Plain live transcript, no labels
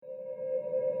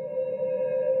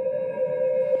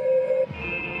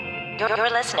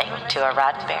You're listening to a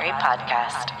Roddenberry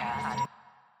podcast.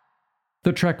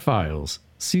 The Trek Files,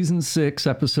 Season 6,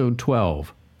 Episode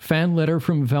 12. Fan letter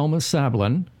from Velma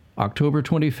Sablin, October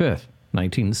 25th,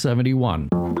 1971.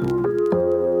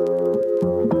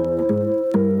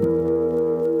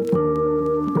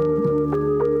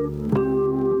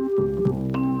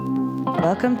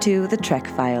 Welcome to The Trek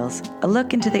Files, a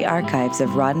look into the archives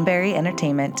of Roddenberry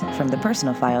Entertainment from the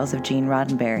personal files of Gene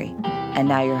Roddenberry. And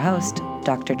now your host,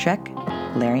 Dr. Trek,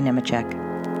 Larry Nemechek.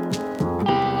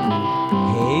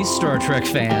 Hey, Star Trek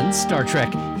fans, Star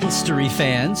Trek history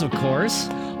fans, of course.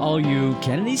 All you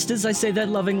Canonistas, I say that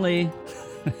lovingly.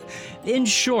 In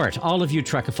short, all of you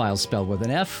Trekophiles spelled with an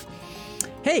F.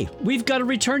 Hey, we've got a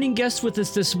returning guest with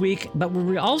us this week, but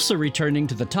we're also returning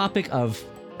to the topic of,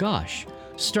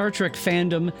 Star Trek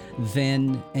fandom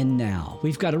then and now.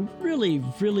 We've got a really,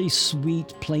 really sweet,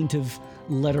 plaintive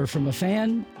letter from a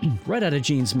fan right out of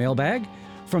Gene's mailbag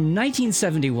from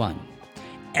 1971.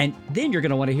 And then you're going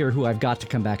to want to hear who I've got to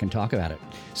come back and talk about it.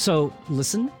 So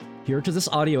listen here to this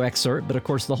audio excerpt, but of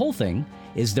course the whole thing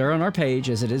is there on our page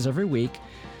as it is every week,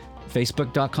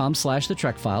 facebook.com/The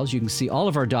Trek Files. You can see all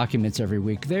of our documents every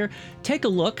week there. Take a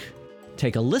look,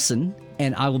 take a listen,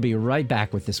 and I will be right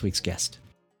back with this week's guest.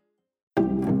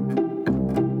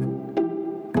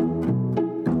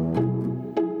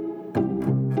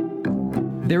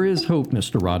 There is hope,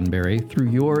 Mr. Roddenberry, through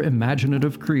your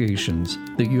imaginative creations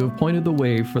that you have pointed the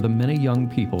way for the many young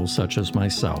people such as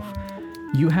myself.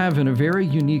 You have, in a very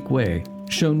unique way,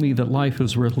 shown me that life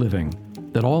is worth living,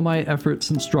 that all my efforts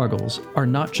and struggles are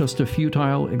not just a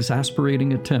futile,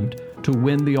 exasperating attempt to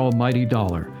win the almighty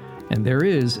dollar, and there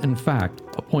is, in fact,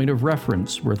 a point of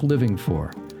reference worth living for.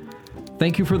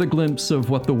 Thank you for the glimpse of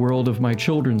what the world of my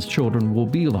children's children will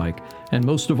be like, and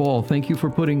most of all, thank you for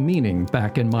putting meaning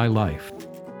back in my life.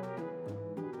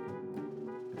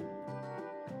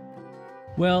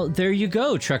 Well, there you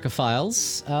go,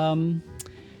 Trekophiles.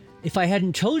 If I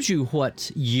hadn't told you what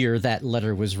year that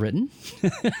letter was written,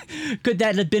 could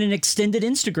that have been an extended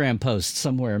Instagram post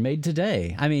somewhere made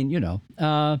today? I mean,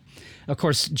 of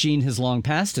course, Gene has long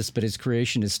passed us, but his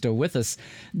creation is still with us.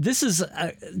 This is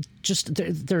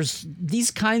there's these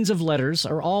kinds of letters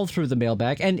are all through the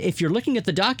mailbag. And if you're looking at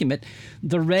the document,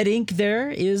 the red ink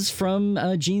there is from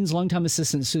Gene's longtime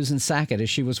assistant, Susan Sackett, as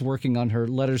she was working on her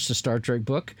Letters to Star Trek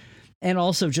book. And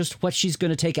also just what she's going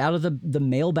to take out of the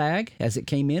mailbag as it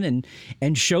came in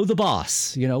and show the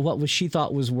boss, what she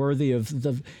thought was worthy of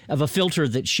a filter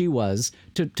that she was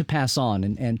to pass on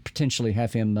and potentially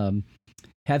have him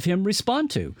respond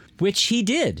to, which he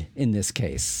did in this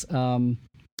case.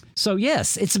 So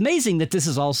yes, it's amazing that this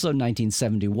is also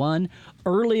 1971,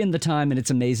 early in the time, and it's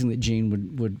amazing that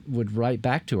Gene would write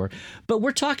back to her. But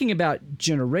we're talking about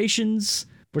generations.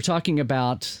 We're talking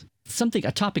about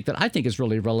a topic that I think is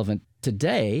really relevant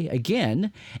today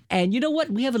again. And you know what?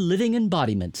 We have a living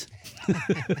embodiment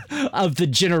of the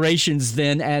generations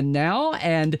then and now.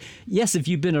 And yes, if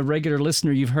you've been a regular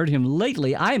listener, you've heard him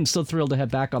lately. I am so thrilled to have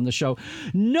back on the show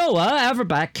Noah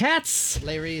Averbach-Katz.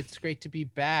 Larry, it's great to be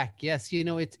back. Yes,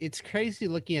 it's crazy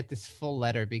looking at this full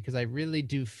letter because I really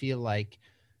do feel like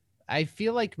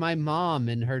my mom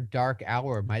in her dark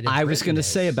hour might have. I was going to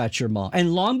say about your mom.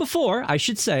 And long before, I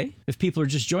should say, if people are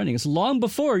just joining us, long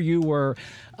before you were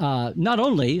not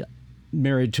only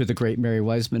married to the great Mary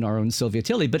Wiseman, our own Sylvia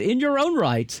Tilly, but in your own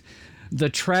right, the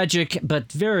tragic but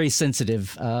very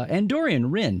sensitive Andorian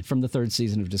Wren from the third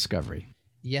season of Discovery.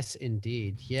 Yes,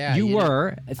 indeed. Yeah. You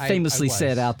were famously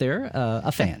said out there,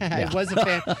 a fan. Yeah. I was a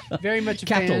fan, very much a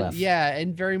Capital fan. F. Yeah,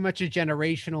 and very much a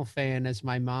generational fan as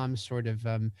my mom sort of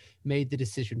made the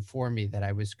decision for me that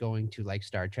I was going to like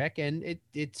Star Trek, and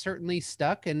it certainly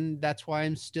stuck, and that's why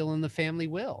I'm still in the family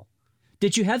will.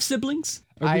 Did you have siblings?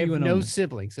 I have no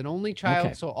siblings, an only child,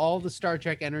 Okay. so all the Star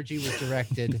Trek energy was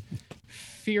directed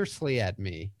fiercely at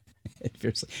me.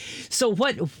 So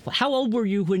how old were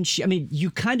you when you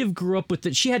kind of grew up with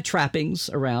it. She had trappings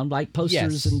around, like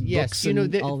posters and books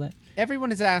and all that.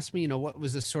 Everyone has asked me, what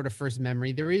was the sort of first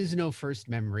memory? There is no first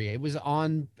memory. It was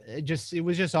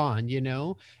just on.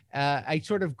 I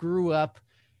sort of grew up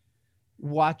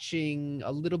watching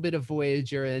a little bit of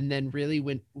Voyager and then really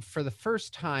went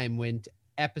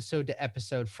episode to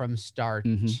episode from start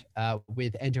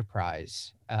with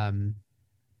Enterprise.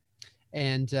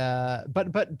 And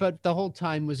but the whole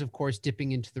time was, of course,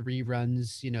 dipping into the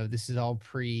reruns. This is all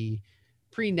pre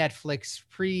pre-Netflix,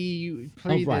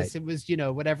 Oh, right. this. It was,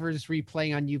 whatever's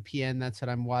replaying on UPN. That's what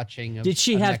I'm watching. Did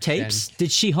she of have Next Gen. tapes?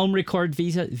 Did she home record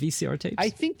VCR tapes? I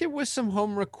think there was some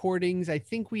home recordings. I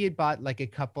think we had bought like a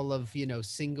couple of,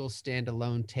 single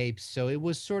standalone tapes. So it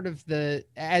was sort of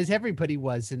as everybody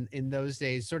was in those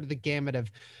days, sort of the gamut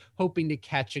of hoping to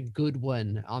catch a good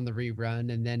one on the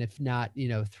rerun. And then if not,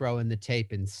 throw in the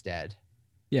tape instead.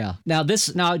 Yeah. Now,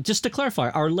 just to clarify,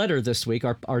 our letter this week,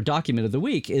 our document of the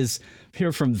week is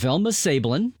here from Velma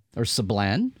Sablin, or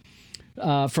Sablan,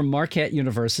 from Marquette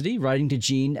University, writing to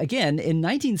Gene, again, in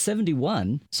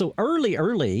 1971. So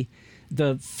early,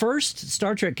 the first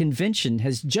Star Trek convention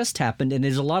has just happened, and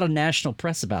there's a lot of national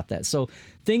press about that. So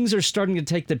things are starting to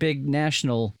take the big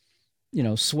national,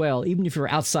 swell, even if you're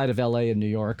outside of LA and New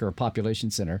York or a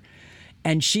population center.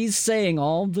 And she's saying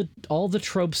all the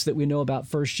tropes that we know about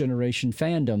first generation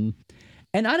fandom.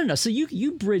 And I don't know. So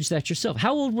you bridge that yourself.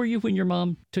 How old were you when your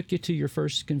mom took you to your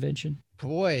first convention?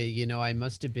 Boy, I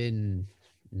must have been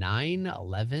 9,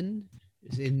 11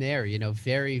 in there,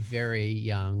 very, very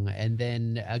young. And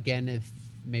then again, if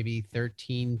maybe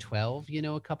 13, 12,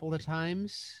 a couple of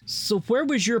times. So where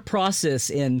was your process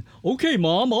in, okay,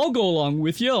 Mom, I'll go along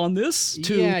with you on this,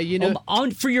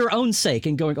 to for your own sake,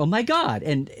 and going, oh my God.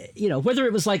 And, whether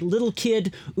it was like little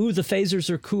kid, ooh, the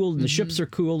phasers are cool and the ships are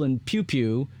cool and pew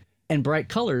pew and bright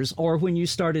colors, or when you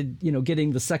started,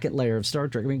 getting the second layer of Star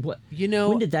Trek. I mean,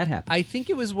 when did that happen? I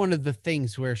think it was one of the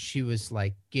things where she was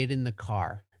like, get in the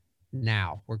car.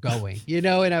 Now we're going, and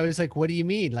I was like, what do you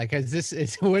mean? Like,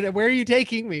 where are you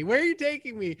taking me? Where are you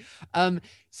taking me? Once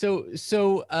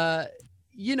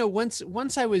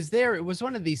I was there, it was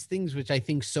one of these things, which I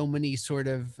think so many sort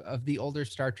of the older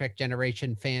Star Trek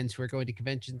generation fans who are going to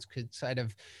conventions could sort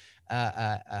of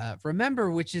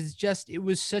remember, which is just, it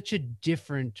was such a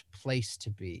different place to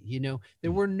be.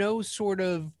 There were no sort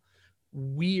of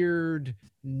weird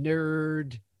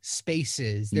nerd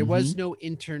spaces. There was no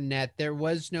internet. There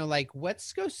was no like,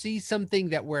 let's go see something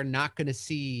that we're not going to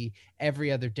see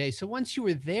every other day. So once you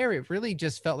were there, it really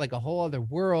just felt like a whole other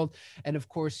world. And of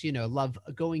course, love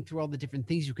going through all the different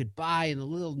things you could buy and the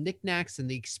little knickknacks and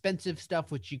the expensive stuff,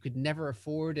 which you could never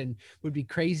afford and would be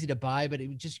crazy to buy, but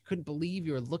it just couldn't believe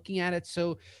you were looking at it.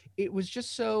 So it's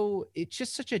just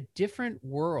such a different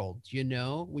world,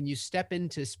 when you step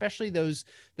into, especially those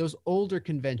older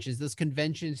conventions, those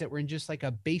conventions that were in just like a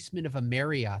basement of a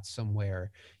Marriott somewhere,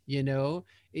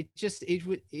 it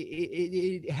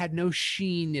had no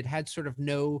sheen. It had sort of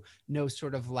no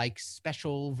sort of like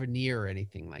special veneer or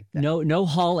anything like that. No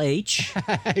Hall H.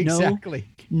 Exactly.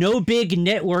 No big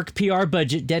network PR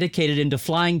budget dedicated into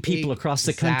flying people across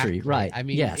the country. Right. I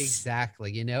mean, yes.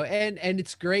 Exactly. And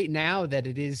it's great now that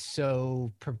it is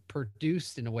so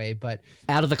produced in a way, but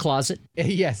out of the closet.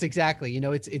 Yes, exactly.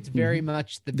 it's very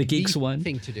much the geeks one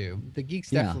thing to do. The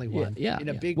geeks definitely won. Yeah. In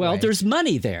a big way. Well, there's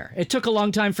money there. It took a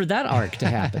long time for that arc to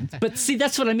happen. But see,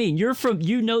 that's what I mean. You're from,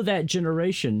 that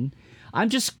generation. I'm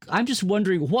just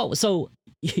wondering so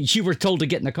you were told to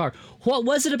get in the car. What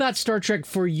was it about Star Trek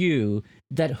for you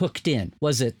that hooked in?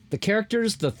 Was it the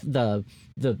characters, the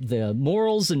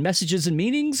morals and messages and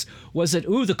meanings? Was it,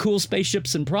 the cool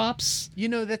spaceships and props?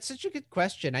 That's such a good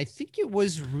question. I think it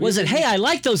was really... Was it, hey, I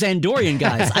like those Andorian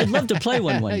guys. I'd love to play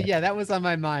one day. Yeah, that was on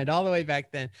my mind all the way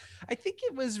back then. I think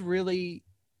it was really,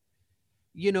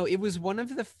 it was one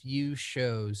of the few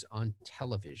shows on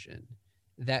television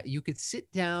that you could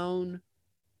sit down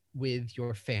with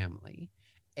your family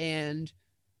and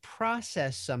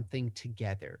process something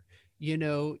together.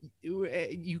 You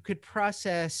could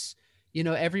process,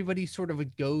 everybody sort of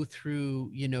would go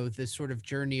through, the sort of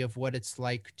journey of what it's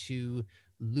like to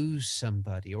lose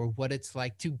somebody, or what it's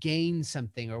like to gain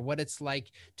something, or what it's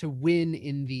like to win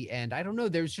in the end. I don't know.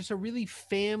 There's just a really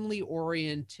family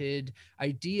oriented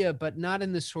idea, but not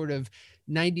in the sort of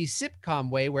 90s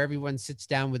sitcom way where everyone sits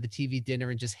down with a TV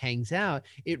dinner and just hangs out.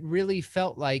 It really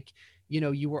felt like,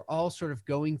 you were all sort of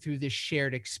going through this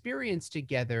shared experience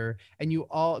together, and you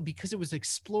all, because it was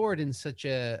explored in such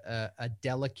a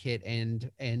delicate and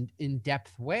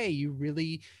in-depth way, you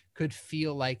really could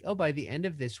feel like, oh, by the end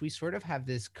of this, we sort of have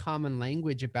this common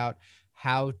language about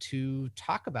how to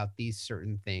talk about these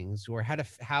certain things, or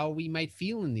how we might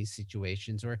feel in these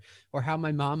situations, or how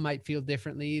my mom might feel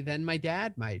differently than my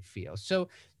dad might feel. So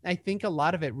I think a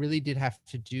lot of it really did have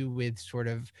to do with sort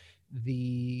of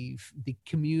the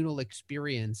communal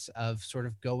experience of sort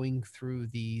of going through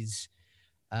these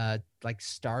like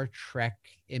Star Trek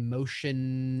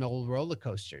emotional roller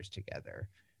coasters together.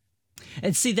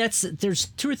 And see, there's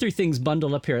two or three things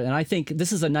bundled up here, and I think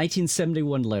this is a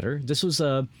 1971 letter. This was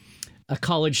a a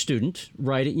college student,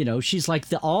 right? She's like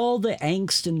all the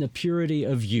angst and the purity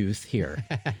of youth here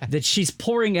that she's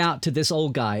pouring out to this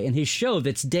old guy in his show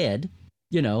that's dead,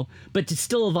 but it's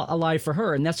still alive for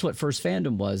her. And that's what First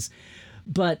Fandom was.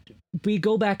 But we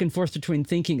go back and forth between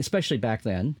thinking, especially back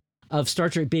then, of Star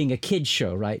Trek being a kid's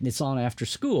show, right? And it's on after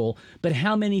school. But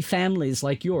how many families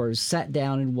like yours sat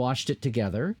down and watched it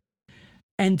together?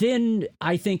 And then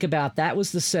I think about that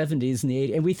was the 70s and the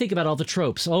 80s. And we think about all the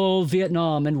tropes. Oh,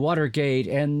 Vietnam and Watergate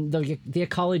and the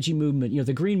ecology movement.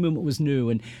 The Green Movement was new.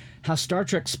 And how Star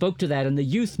Trek spoke to that and the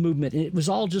youth movement. And it was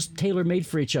all just tailor-made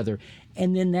for each other.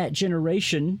 And then that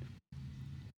generation,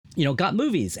 got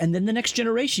movies. And then the next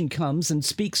generation comes and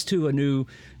speaks to a new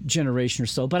generation or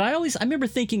so. But I remember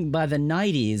thinking by the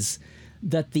 90s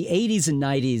that the 80s and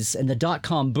 90s and the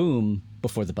dot-com boom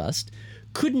before the bust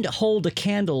couldn't hold a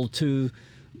candle to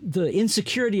the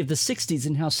insecurity of the 60s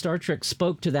and how Star Trek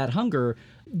spoke to that hunger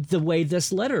the way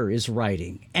this letter is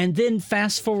writing. And then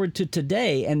fast forward to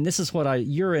today, and this is what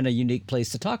you're in a unique place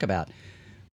to talk about,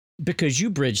 because you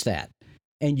bridge that,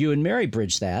 and you and Mary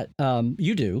bridge that.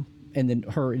 You do, and then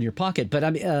her in your pocket.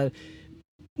 But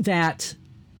that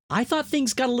I thought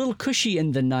things got a little cushy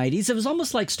in the 90s. It was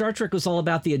almost like Star Trek was all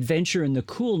about the adventure and the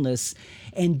coolness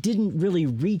and didn't really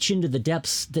reach into the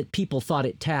depths that people thought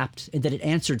it tapped and that it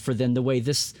answered for them the way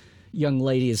this young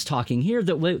lady is talking here,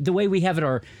 the way we have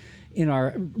it in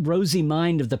our rosy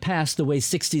mind of the past, the way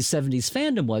 60s, 70s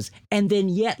fandom was. And then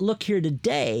yet look here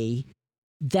today,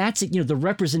 that's, the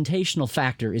representational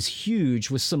factor is huge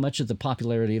with so much of the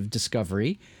popularity of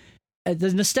Discovery.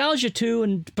 The nostalgia too,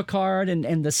 and Picard, and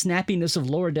the snappiness of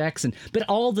Lower Decks, but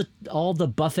all the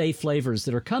buffet flavors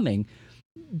that are coming.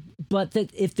 But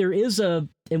that if there is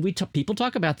people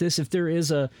talk about this, if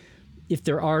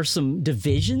there are some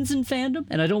divisions in fandom,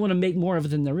 and I don't want to make more of it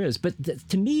than there is, but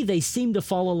to me they seem to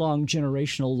fall along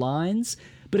generational lines.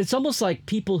 But it's almost like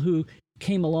people who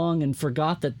came along and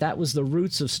forgot that was the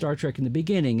roots of Star Trek in the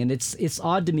beginning, and it's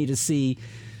odd to me to see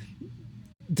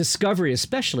Discovery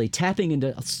especially tapping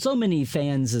into so many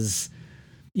fans as,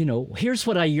 here's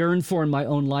what I yearn for in my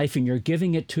own life, and you're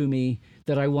giving it to me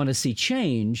that I want to see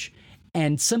change.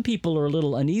 And some people are a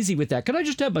little uneasy with that. Can I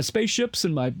just have my spaceships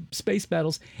and my space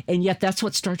battles? And yet that's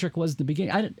what Star Trek was in the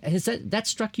beginning. Has that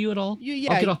struck you at all?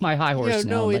 Yeah, I'll get off my high horse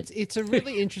now. No, it's a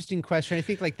really interesting question. I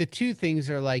think like the two things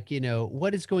are like,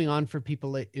 what is going on for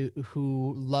people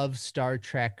who love Star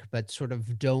Trek but sort of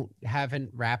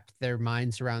haven't wrapped their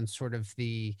minds around sort of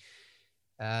the,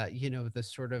 the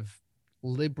sort of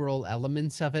liberal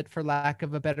elements of it, for lack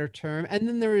of a better term. And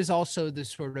then there is also this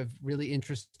sort of really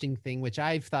interesting thing, which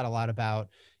I've thought a lot about,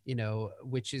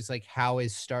 which is like, how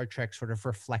is Star Trek sort of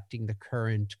reflecting the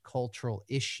current cultural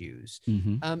issues?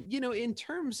 Mm-hmm. In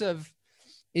terms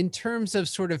of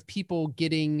sort of people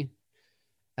getting,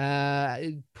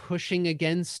 pushing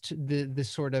against the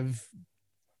sort of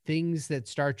things that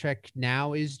Star Trek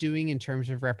now is doing in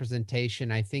terms of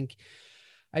representation. I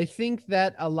think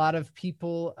that a lot of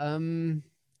people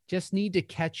just need to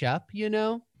catch up,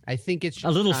 I think it's just a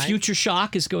little time. Future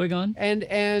shock is going on. And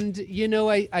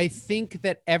I think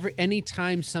that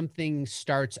anytime something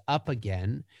starts up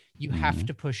again, you have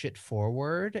to push it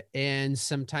forward. And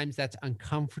sometimes that's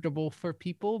uncomfortable for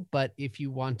people. But if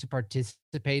you want to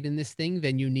participate in this thing,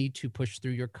 then you need to push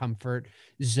through your comfort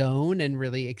zone and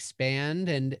really expand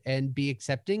and be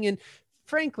accepting. And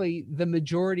frankly, the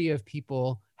majority of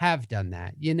people have done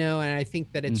that, and I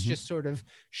think that it's just sort of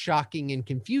shocking and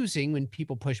confusing when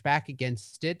people push back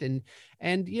against it. And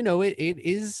it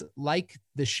is like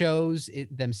the shows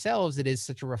themselves, it is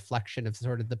such a reflection of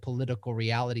sort of the political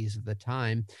realities of the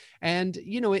time. And,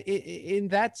 in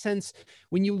that sense,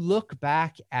 when you look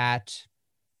back at,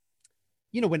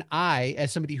 when I,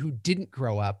 as somebody who didn't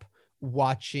grow up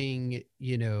watching,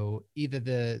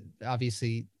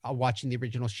 watching the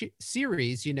original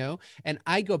series, and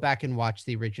I go back and watch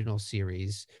the original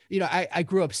series, I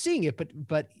grew up seeing it,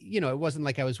 but it wasn't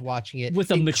like I was watching it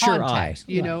with a mature context,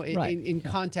 eye, in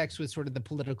context with sort of the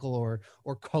political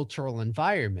or cultural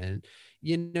environment.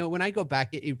 When I go back,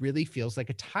 it really feels like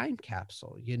a time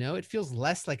capsule. It feels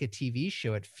less like a TV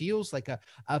show. It feels like a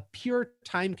pure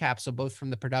time capsule, both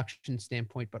from the production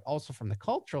standpoint, but also from the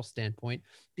cultural standpoint,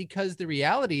 because the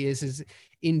reality is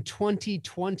in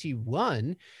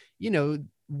 2021,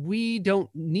 we don't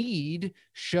need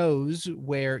shows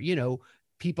where,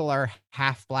 people are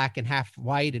half black and half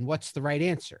white and what's the right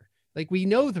answer. Like, we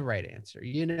know the right answer,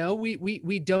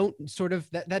 we don't sort of,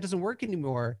 that doesn't work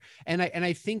anymore. And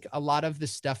I think a lot of the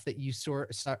stuff that you sort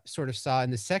of saw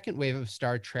in the second wave of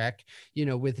Star Trek,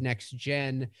 with Next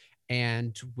Gen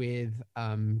and with,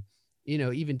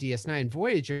 even DS9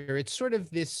 Voyager, it's sort of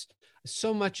this,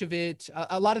 so much of it,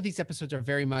 a lot of these episodes are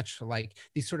very much like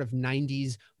these sort of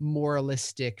 90s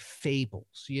moralistic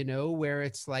fables, where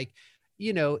it's like,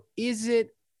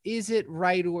 is it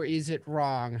right or is it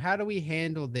wrong? How do we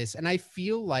handle this? And I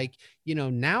feel like,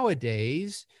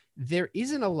 nowadays there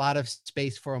isn't a lot of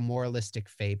space for a moralistic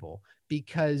fable,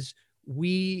 because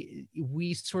we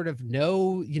sort of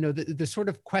know, the sort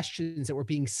of questions that were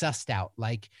being sussed out,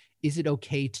 like, is it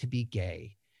okay to be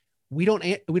gay? We don't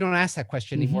ask that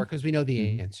question anymore, because we know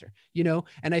the answer,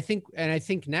 and I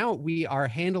think now we are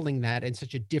handling that in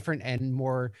such a different and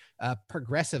more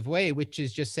progressive way, which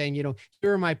is just saying,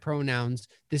 here are my pronouns,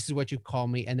 this is what you call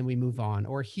me, and then we move on.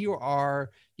 Or here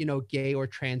are, gay or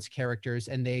trans characters,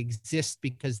 and they exist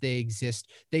because they exist.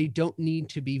 They don't need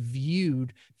to be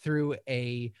viewed through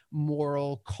a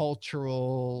moral,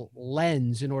 cultural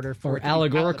lens in order for or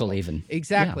allegorical even.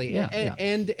 Exactly. Yeah.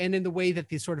 And in the way that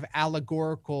these sort of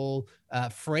allegorical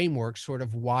framework sort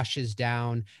of washes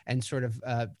down and sort of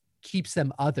keeps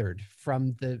them othered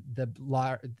from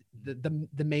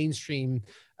the mainstream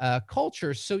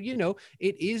culture. So,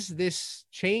 it is this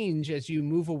change as you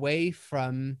move away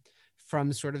from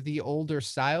sort of the older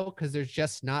style, because there's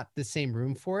just not the same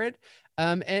room for it.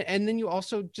 And then you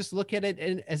also just look at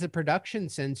it as a production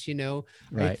sense,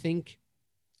 Right. I think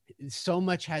so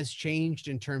much has changed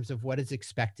in terms of what is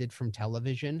expected from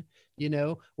television,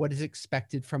 what is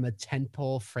expected from a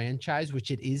tentpole franchise,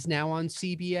 which it is now on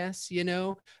CBS,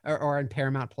 or on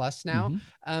Paramount Plus now.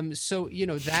 So,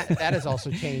 that has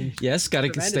also changed. Yes, got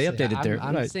to stay updated there.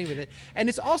 I'm staying with it. And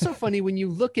it's also funny when you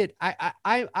look at,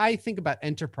 I think about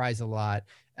Enterprise a lot,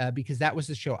 because that was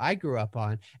the show I grew up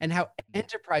on, and how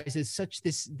Enterprise is such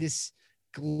this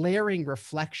glaring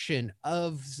reflection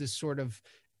of the sort of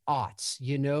aughts,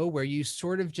 where you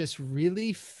sort of just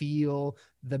really feel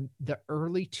the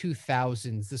early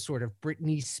 2000s, the sort of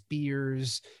Britney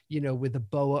Spears, with a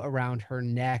boa around her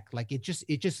neck. Like it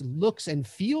just looks and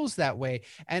feels that way.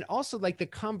 And also like the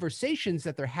conversations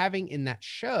that they're having in that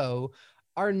show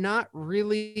are not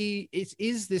really, it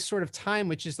is this sort of time,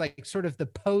 which is like sort of the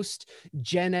post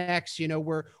Gen X,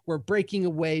 we're breaking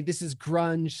away. This is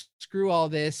grunge, screw all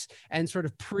this, and sort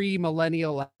of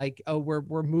pre-millennial, like, oh,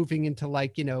 we're moving into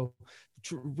like,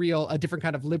 a different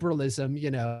kind of liberalism,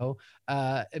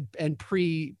 and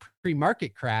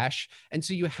pre-market crash. And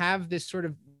so you have this sort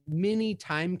of mini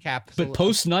time capsule. But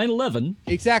post 9/11.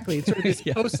 Exactly. It's sort of this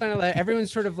post 9/11.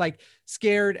 Everyone's sort of like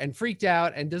scared and freaked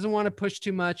out and doesn't want to push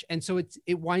too much. And so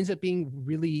it winds up being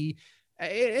really,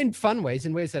 in fun ways,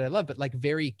 in ways that I love, but like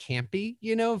very campy,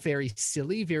 very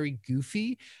silly, very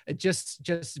goofy. It just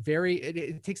very,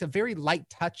 it takes a very light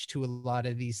touch to a lot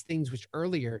of these things, which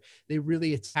earlier they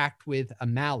really attacked with a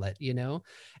mallet,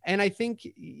 and I think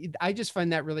I just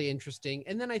find that really interesting.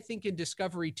 And then I think in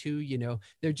Discovery too,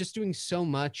 they're just doing so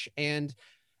much, and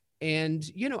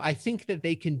I think that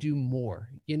they can do more.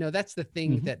 That's the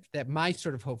thing that my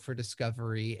sort of hope for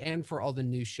Discovery and for all the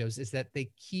new shows is that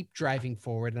they keep driving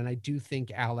forward. And I do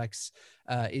think Alex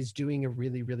is doing a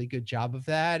really, really good job of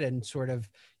that, and sort of,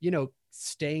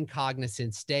 staying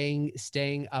cognizant,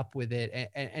 staying up with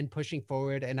it, and pushing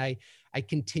forward. And I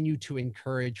continue to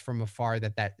encourage from afar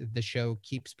that the show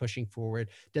keeps pushing forward,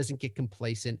 doesn't get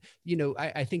complacent.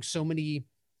 I think so many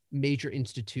major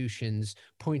institutions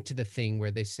point to the thing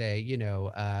where they say,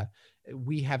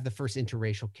 we have the first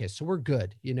interracial kiss, so we're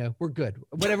good. We're good.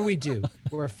 Whatever we do,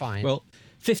 we're fine. Well,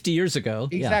 50 years ago.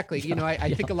 Exactly. Yeah.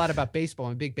 I think a lot about baseball.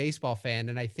 I'm a big baseball fan.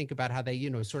 And I think about how they,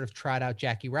 sort of trot out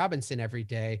Jackie Robinson every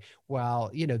day,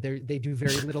 while, they do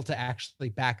very little to actually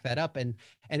back that up. And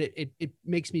it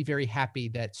makes me very happy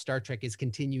that Star Trek is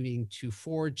continuing to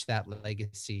forge that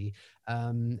legacy.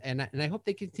 And I hope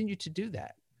they continue to do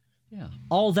that. Yeah.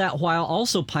 All that while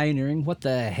also pioneering what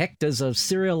the heck does a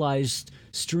serialized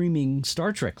streaming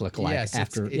Star Trek look like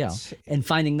and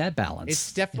finding that balance.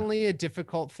 It's definitely a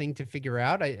difficult thing to figure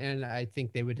out. I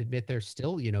think they would admit they're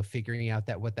still, figuring out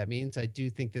what that means. I do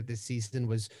think that this season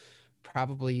was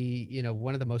probably,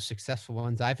 one of the most successful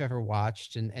ones I've ever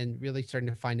watched, and really starting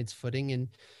to find its footing. And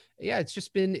yeah, it's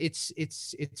just been, it's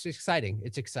exciting.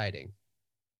 It's exciting.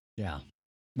 Yeah.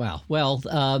 Wow. Well,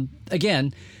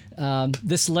 again,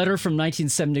 this letter from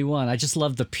 1971, I just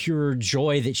love the pure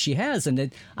joy that she has.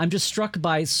 And I'm just struck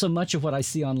by so much of what I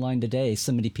see online today.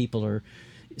 So many people are,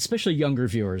 especially younger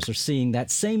viewers, are seeing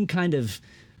that same kind of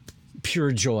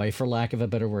pure joy, for lack of a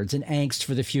better words, and angst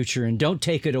for the future, and don't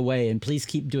take it away, and please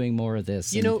keep doing more of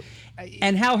this.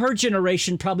 And how her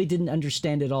generation probably didn't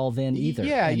understand it all then either.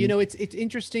 Yeah, it's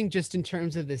interesting just in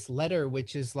terms of this letter,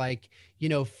 which is like,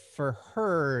 for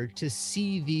her to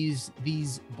see these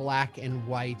black and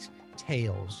white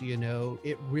tales, you know,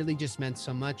 it really just meant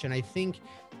so much. And I think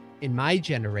in my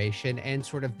generation and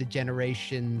sort of the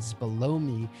generations below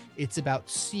me, it's about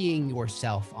seeing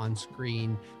yourself on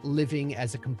screen, living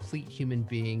as a complete human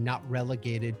being, not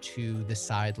relegated to the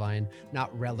sideline,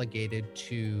 not relegated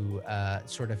to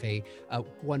sort of a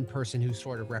one person who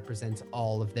sort of represents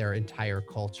all of their entire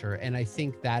culture. And I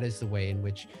think that is the way in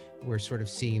which we're sort of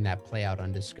seeing that play out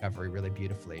on Discovery really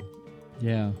beautifully.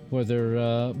 Yeah,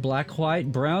 whether black,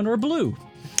 white, brown, or blue.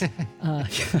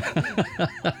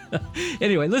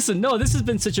 Anyway, listen, no, this has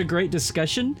been such a great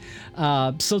discussion.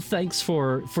 So thanks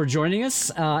for joining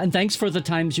us, and thanks for the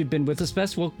times you've been with us,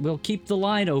 Bess. We'll keep the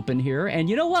line open here. And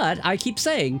you know what? I keep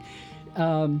saying,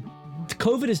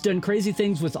 COVID has done crazy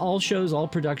things with all shows, all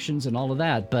productions, and all of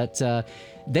that. But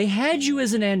they had you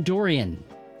as an Andorian,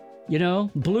 you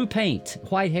know, blue paint,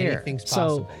 white hair. Anything's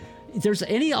possible. So there's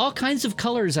all kinds of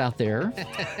colors out there,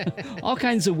 all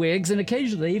kinds of wigs, and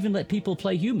occasionally they even let people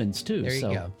play humans too. There you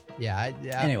go. Yeah.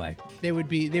 Anyway, they would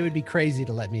be crazy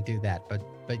to let me do that, but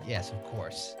yes, of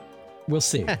course. We'll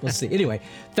see. Anyway,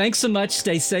 thanks so much.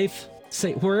 Stay safe.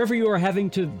 Wherever you are having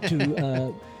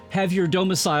to have your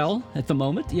domicile at the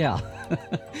moment. Yeah.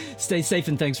 Stay safe,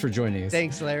 and thanks for joining us.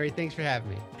 Thanks, Larry. Thanks for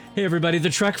having me. Hey, everybody. The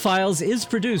Trek Files is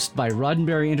produced by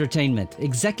Roddenberry Entertainment.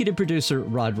 Executive producer,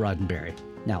 Rod Roddenberry.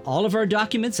 Now, all of our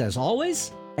documents, as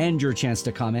always, and your chance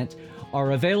to comment,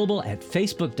 are available at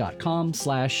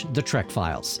facebook.com/The Trek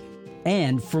Files.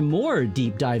 And for more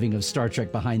deep diving of Star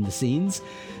Trek behind the scenes,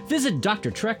 visit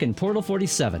Dr. Trek and Portal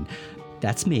 47.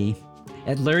 That's me,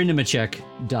 at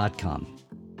LarryNemecek.com.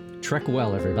 Trek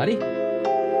well, everybody.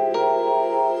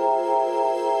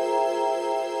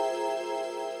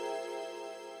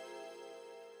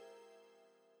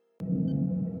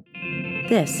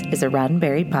 This is a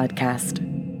Roddenberry podcast.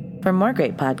 For more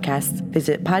great podcasts,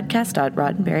 visit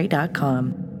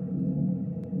podcast.roddenberry.com.